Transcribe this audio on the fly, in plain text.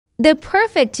The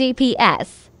perfect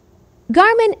GPS.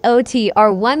 Garmin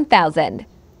OTR1000.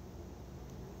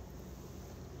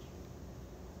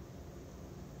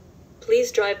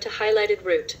 Please drive to highlighted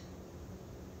route.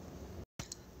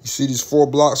 You see these 4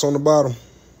 blocks on the bottom?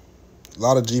 A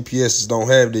lot of GPSs don't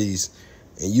have these.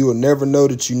 And you will never know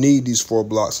that you need these 4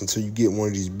 blocks until you get one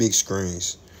of these big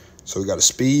screens. So we got the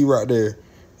speed right there.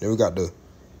 Then we got the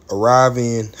arrive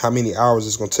in, how many hours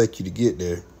it's going to take you to get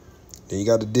there. Then you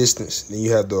got the distance. Then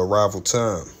you have the arrival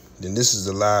time. Then this is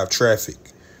the live traffic.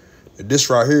 Now this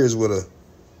right here is what'll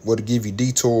give you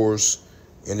detours,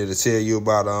 and it'll tell you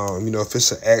about if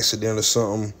it's an accident or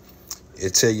something. It'll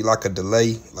tell you like a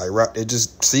delay,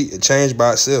 it changed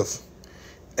by itself.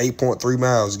 8.3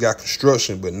 miles, got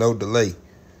construction but no delay.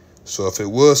 So if it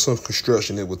was some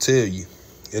construction, it will tell you.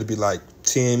 It'll be like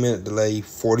 10-minute delay,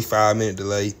 45-minute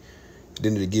delay.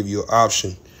 Then it'll give you an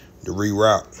option to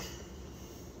reroute.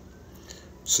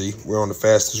 See, we're on the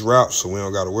fastest route, so we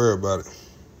don't got to worry about it.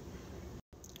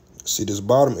 See this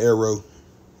bottom arrow?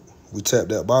 We tap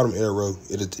that bottom arrow,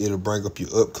 it'll bring up your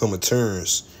upcoming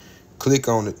turns. Click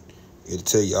on it, it'll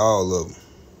tell you all of them.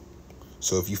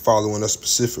 So if you're following a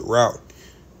specific route,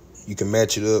 you can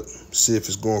match it up, see if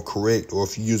it's going correct, or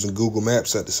if you're using Google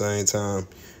Maps at the same time,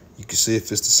 you can see if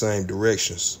it's the same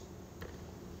directions.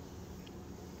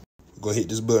 We're gonna hit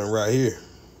this button right here.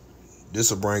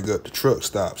 This will bring up the truck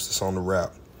stops that's on the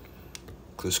route.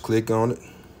 Just click on it.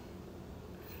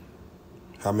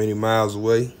 How many miles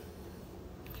away?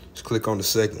 Just click on the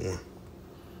second one.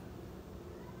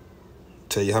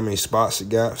 Tell you how many spots it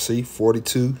got. See,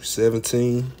 42,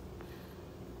 17.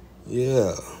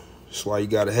 Yeah, that's why you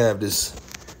gotta have this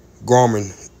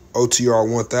Garmin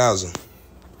OTR1000.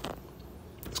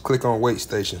 Let's click on wait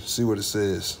station, see what it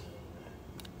says.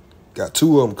 Got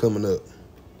 2 of them coming up.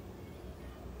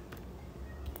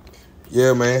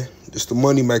 Yeah, man, it's the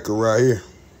money maker right here.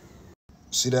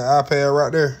 See that iPad right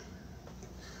there?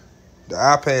 The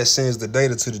iPad sends the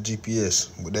data to the GPS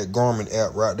with that Garmin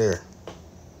app right there.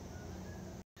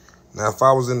 Now, if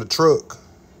I was in the truck,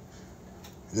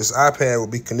 this iPad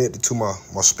would be connected to my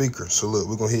speaker. So look,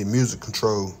 we're gonna hit music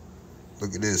control.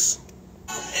 Look at this.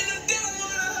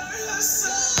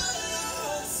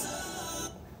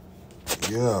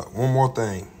 Yeah, one more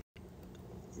thing.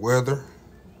 Weather.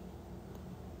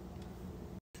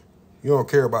 You don't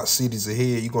care about cities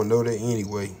ahead, you're gonna know that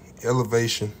anyway.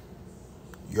 Elevation.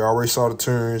 You already saw the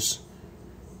turns.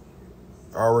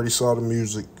 Already saw the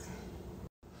music.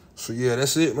 So yeah,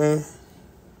 that's it, man.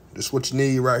 That's what you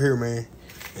need right here, man.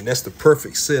 And that's the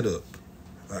perfect setup.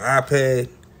 An iPad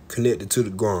connected to the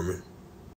Garmin.